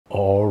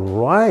All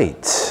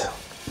right,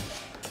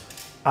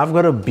 I've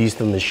got a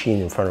beast of a machine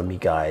in front of me,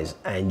 guys,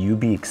 and you'll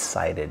be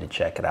excited to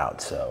check it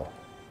out. So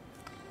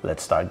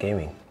let's start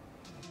gaming.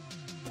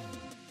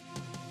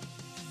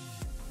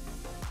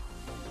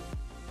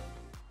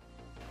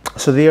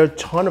 So there are a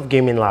ton of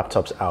gaming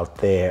laptops out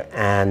there,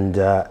 and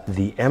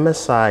the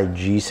MSI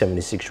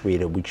GE76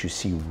 Raider, which you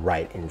see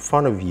right in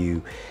front of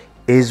you,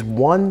 is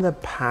one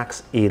that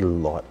packs a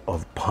lot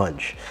of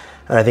punch.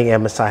 And I think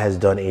MSI has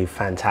done a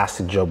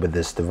fantastic job with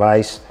this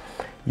device.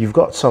 You've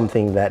got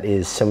something that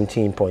is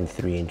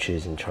 17.3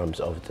 inches in terms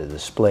of the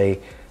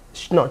display.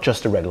 It's not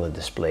just a regular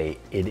display,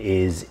 it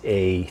is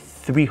a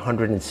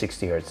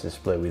 360 hertz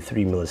display with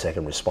 3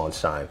 millisecond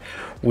response time,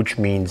 which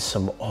means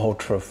some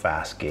ultra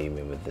fast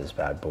gaming with this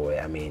bad boy.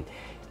 I mean,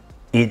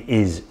 it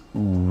is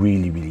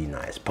really, really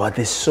nice, but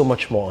there's so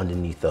much more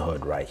underneath the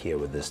hood right here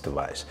with this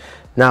device.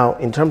 Now,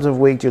 in terms of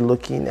weight, you're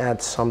looking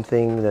at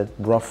something that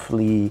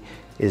roughly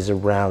is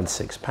around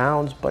 6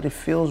 pounds, but it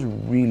feels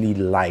really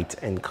light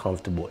and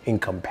comfortable in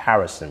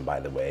comparison, by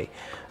the way,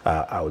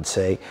 I would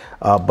say,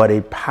 but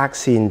it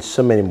packs in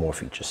so many more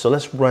features. So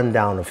let's run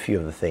down a few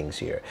of the things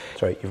here.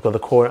 So you've got the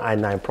Core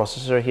i9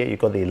 processor here, you've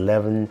got the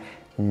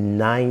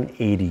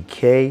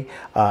 11980K.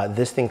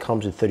 This thing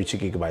comes with 32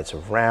 gigabytes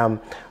of RAM.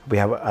 We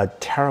have a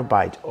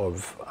terabyte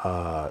of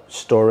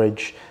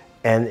storage,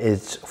 and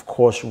it of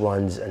course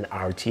runs an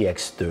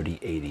RTX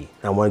 3080.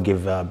 I want to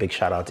give a big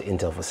shout out to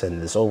Intel for sending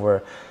this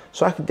over,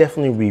 so I could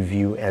definitely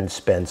review and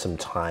spend some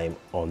time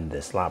on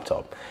this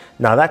laptop.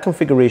 Now that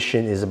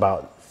configuration is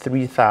about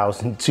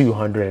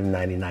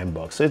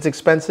 $3,299, so it's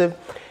expensive.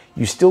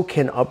 You still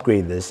can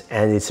upgrade this,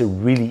 and it's a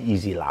really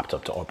easy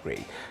laptop to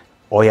upgrade.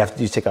 All you have to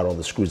do is take out all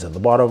the screws at the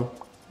bottom.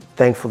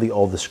 Thankfully,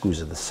 all the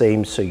screws are the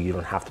same, so you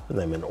don't have to put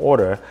them in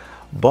order.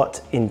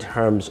 But in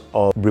terms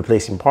of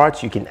replacing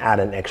parts, you can add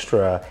an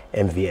extra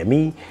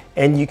NVMe,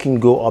 and you can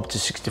go up to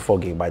 64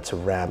 gigabytes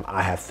of RAM.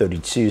 I have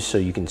 32, so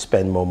you can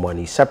spend more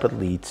money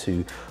separately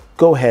to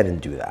go ahead and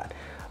do that.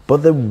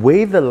 But the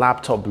way the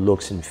laptop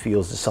looks and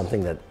feels is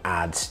something that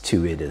adds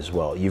to it as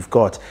well. You've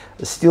got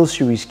a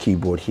SteelSeries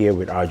keyboard here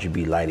with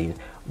RGB lighting,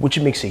 which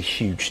makes a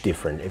huge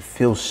difference. It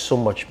feels so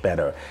much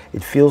better.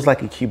 It feels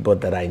like a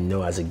keyboard that I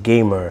know as a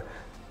gamer,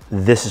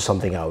 this is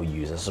something I would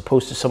use, as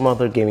opposed to some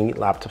other gaming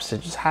laptops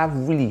that just have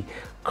really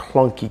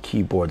clunky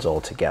keyboards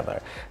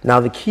altogether. Now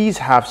the keys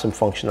have some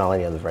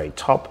functionality on the very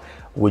top,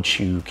 which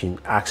you can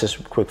access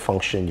with quick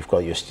function. You've got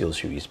your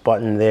SteelSeries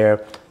button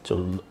there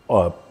to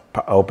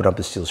open up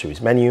the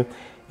SteelSeries menu.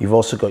 You've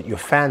also got your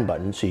fan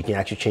button, so you can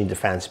actually change the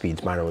fan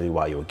speeds manually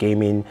while you're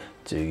gaming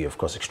to, of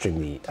course,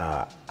 extremely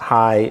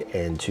high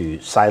and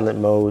to silent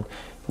mode.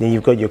 Then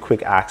you've got your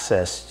quick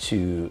access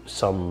to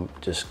some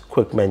just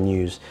quick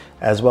menus,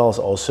 as well as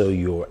also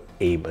your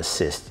aim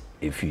assist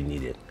if you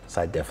need it.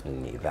 So I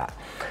definitely need that.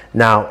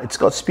 Now it's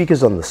got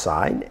speakers on the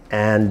side,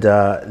 and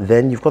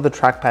then you've got the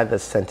trackpad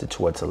that's centered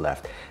towards the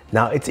left.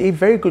 Now it's a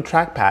very good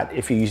trackpad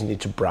if you're using it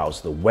to browse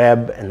the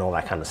web and all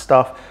that kind of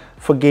stuff.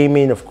 For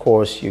gaming, of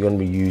course, you're going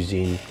to be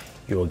using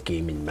your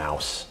gaming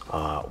mouse,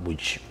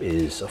 which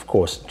is of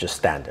course just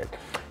standard.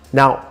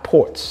 Now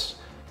ports.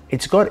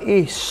 It's got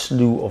a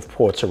slew of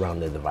ports around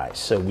the device.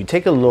 So we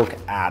take a look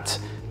at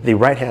the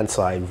right-hand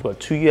side. We've got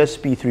two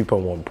USB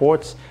 3.1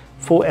 ports,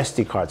 full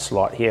SD card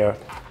slot here.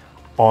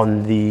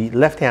 On the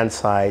left-hand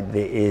side,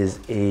 there is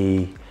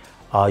a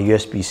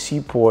USB-C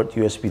port,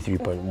 USB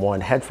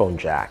 3.1 headphone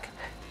jack.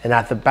 And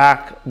at the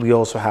back, we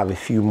also have a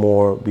few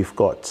more. We've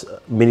got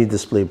mini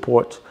display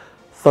port,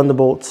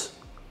 Thunderbolt,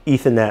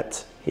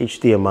 Ethernet,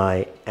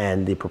 HDMI,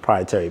 and the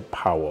proprietary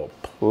power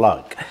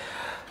plug.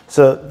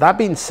 So that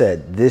being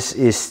said, this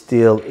is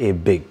still a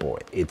big boy.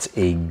 It's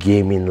a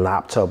gaming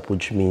laptop,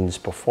 which means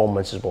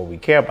performance is what we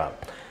care about.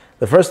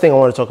 The first thing I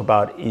want to talk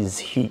about is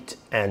heat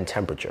and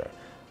temperature.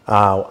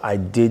 I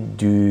did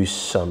do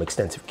some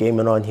extensive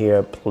gaming on here.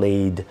 I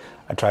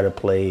tried to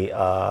play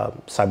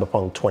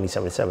Cyberpunk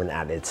 2077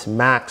 at its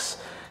max.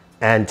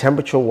 And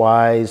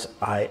temperature-wise,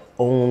 I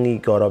only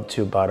got up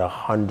to about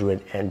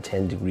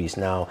 110 degrees.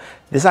 Now,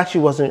 this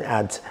actually wasn't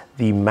at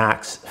the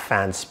max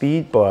fan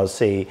speed, but I'll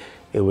say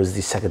it was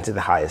the second to the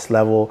highest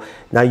level.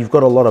 Now you've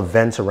got a lot of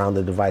vents around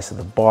the device at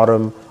the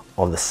bottom,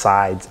 on the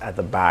sides, at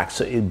the back,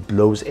 so it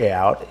blows air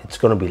out. It's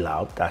gonna be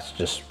loud, that's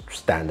just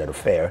standard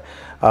affair,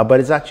 but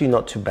it's actually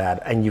not too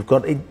bad. And you've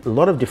got a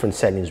lot of different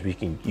settings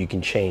you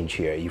can change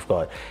here. You've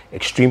got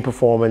extreme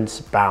performance,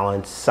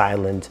 balance,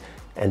 silent,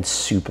 and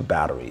super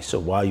battery. So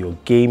while you're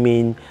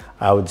gaming,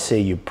 I would say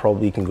you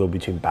probably can go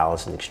between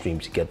balance and extreme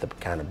to get the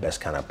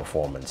best kind of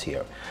performance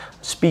here.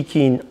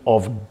 Speaking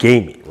of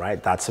gaming,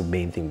 right? That's the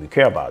main thing we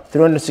care about.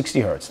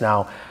 360 hertz.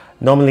 Now,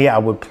 normally I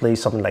would play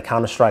something like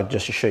Counter-Strike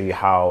just to show you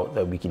how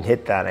that we can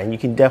hit that, and you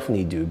can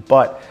definitely do.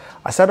 But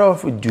I started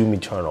off with Doom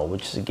Eternal,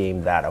 which is a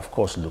game that, of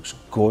course, looks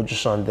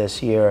gorgeous on this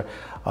here.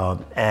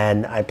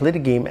 And I played the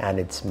game at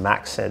its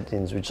max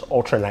settings, which is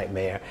Ultra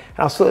Nightmare, and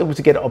I was still able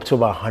to get up to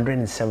about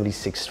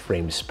 176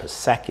 frames per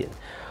second,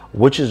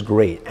 which is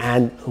great.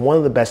 And one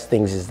of the best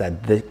things is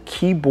that the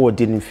keyboard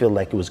didn't feel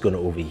like it was going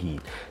to overheat.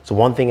 So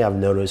one thing I've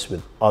noticed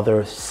with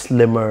other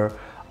slimmer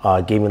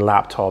gaming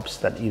laptops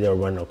that either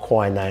run a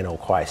Core i9 or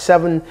Core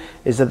i7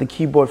 is that the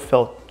keyboard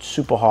felt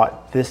super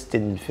hot. This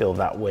didn't feel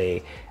that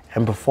way,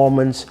 and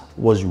performance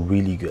was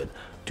really good.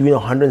 Doing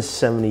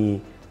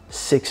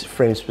 176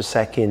 frames per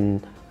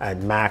second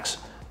at max,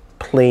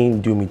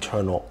 playing Doom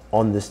Eternal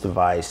on this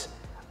device,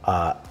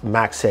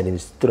 max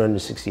settings,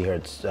 360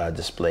 hertz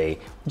display,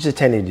 which is a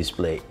 1080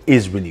 display,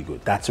 is really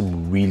good. That's a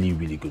really,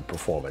 really good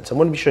performance. I'm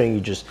going to be showing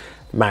you just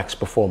max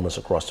performance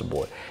across the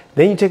board.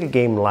 Then you take a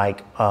game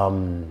like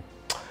Shadow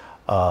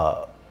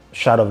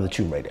of the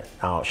Tomb Raider.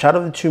 Now, Shadow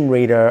of the Tomb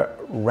Raider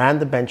ran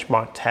the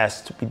benchmark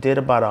test. We did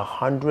about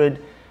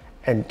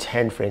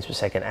 110 frames per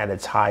second at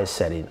its highest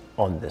setting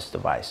on this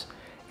device.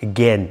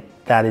 Again,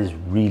 that is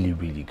really,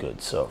 really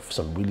good. So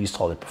some really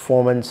solid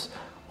performance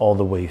all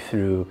the way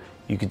through.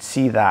 You could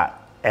see that,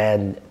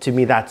 and to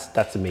me,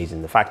 that's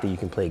amazing. The fact that you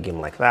can play a game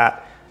like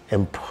that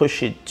and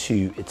push it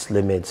to its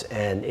limits,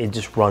 and it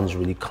just runs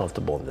really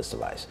comfortable on this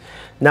device.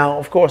 Now,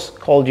 of course,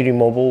 Call of Duty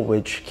Mobile,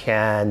 which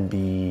can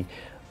be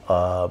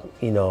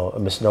you know, a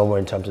misnomer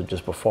in terms of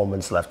just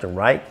performance left and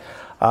right,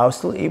 I was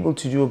still able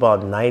to do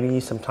about 90,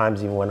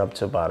 sometimes even went up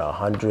to about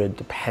 100,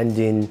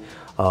 depending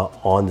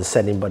on the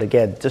setting. But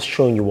again, just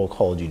showing you what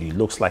Call of Duty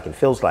looks like and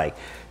feels like.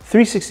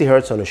 360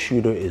 hertz on a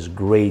shooter is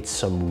great.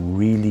 Some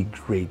really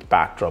great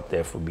backdrop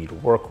there for me to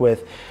work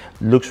with.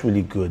 Looks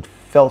really good,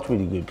 felt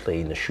really good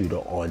playing the shooter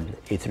on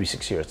a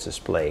 360 hertz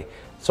display.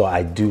 So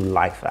I do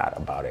like that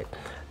about it.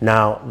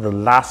 Now, the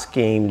last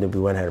game that we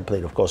went ahead and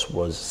played, of course,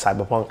 was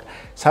Cyberpunk.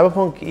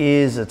 Cyberpunk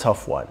is a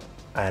tough one,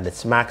 and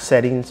its max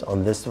settings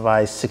on this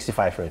device,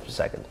 65 frames per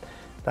second.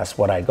 That's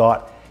what I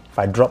got. If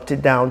I dropped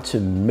it down to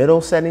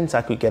middle settings,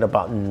 I could get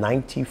about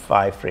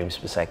 95 frames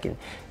per second.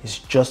 It's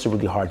just a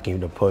really hard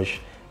game to push,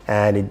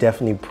 and it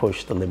definitely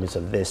pushed the limits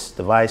of this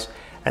device.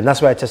 And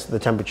that's why I tested the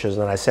temperatures,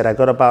 and I said I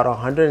got about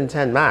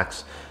 110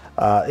 max.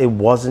 It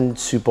wasn't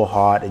super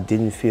hot. It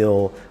didn't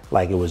feel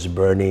like it was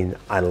burning.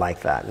 I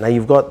like that. Now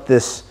you've got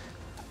this,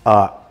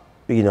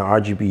 you know,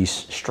 RGB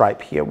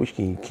stripe here, which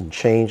you can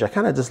change. I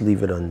kind of just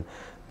leave it on,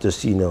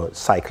 just, you know,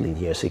 cycling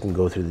here, so you can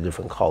go through the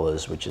different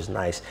colors, which is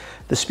nice.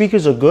 The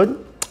speakers are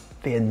good.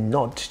 They're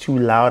not too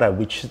loud. I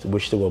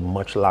wish they were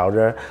much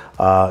louder.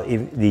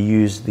 They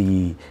use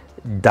the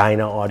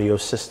Dyna audio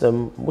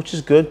system, which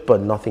is good, but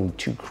nothing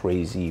too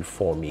crazy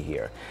for me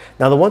here.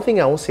 Now, the one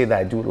thing I will say that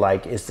I do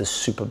like is the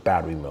super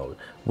battery mode,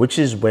 which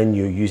is when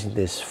you're using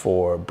this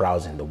for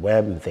browsing the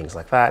web and things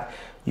like that.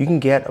 You can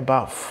get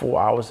about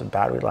 4 hours of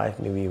battery life,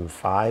 maybe even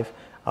 5,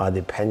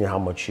 depending on how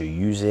much you're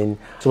using.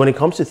 So when it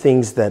comes to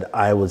things that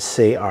I would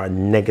say are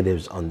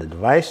negatives on the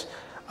device,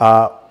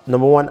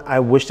 number one, I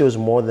wish there was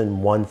more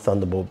than one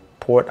Thunderbolt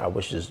port. I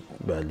wish there's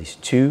at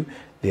least 2.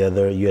 The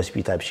other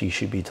USB Type-C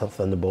should be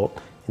Thunderbolt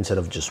instead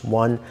of just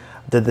one.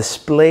 The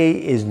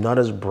display is not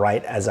as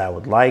bright as I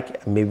would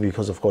like, maybe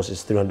because, of course,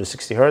 it's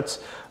 360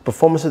 hertz.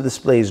 Performance of the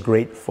display is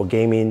great for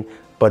gaming,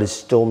 but it's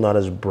still not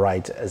as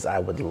bright as I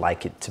would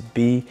like it to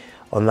be.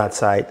 On that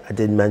side, I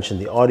did mention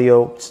the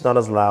audio. It's not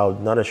as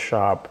loud, not as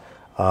sharp,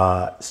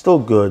 still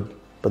good,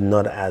 but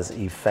not as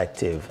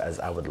effective as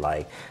I would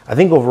like. I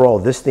think overall,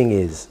 this thing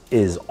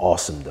is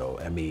awesome though.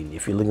 I mean,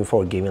 if you're looking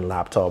for a gaming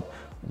laptop,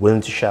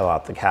 willing to shell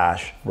out the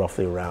cash,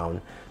 roughly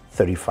around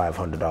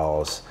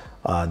 $3,500,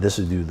 this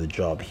will do the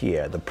job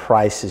here. The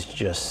price is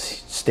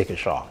just sticker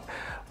shock,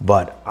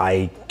 but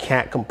I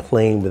can't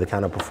complain with the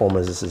kind of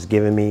performance this is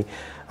giving me.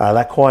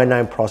 That Core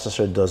i9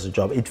 processor does the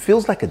job. It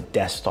feels like a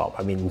desktop.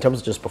 I mean, in terms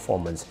of just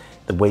performance,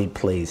 the way it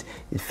plays,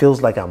 it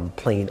feels like I'm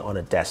playing on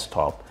a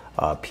desktop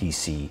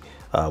PC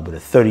with a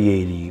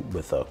 3080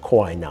 with a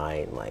Core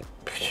i9. Like,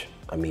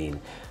 I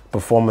mean,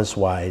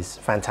 performance-wise,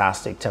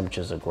 fantastic.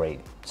 Temperatures are great.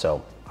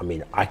 So, I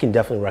mean, I can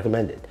definitely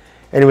recommend it.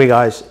 Anyway,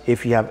 guys,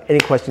 if you have any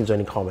questions or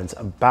any comments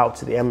about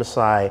the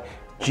MSI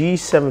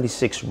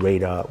GE76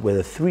 Raider with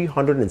a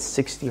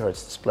 360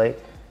 hertz display,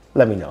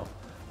 let me know.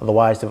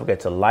 Otherwise, don't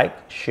forget to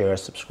like, share,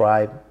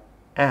 subscribe,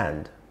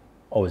 and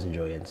always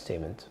enjoy your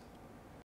entertainment.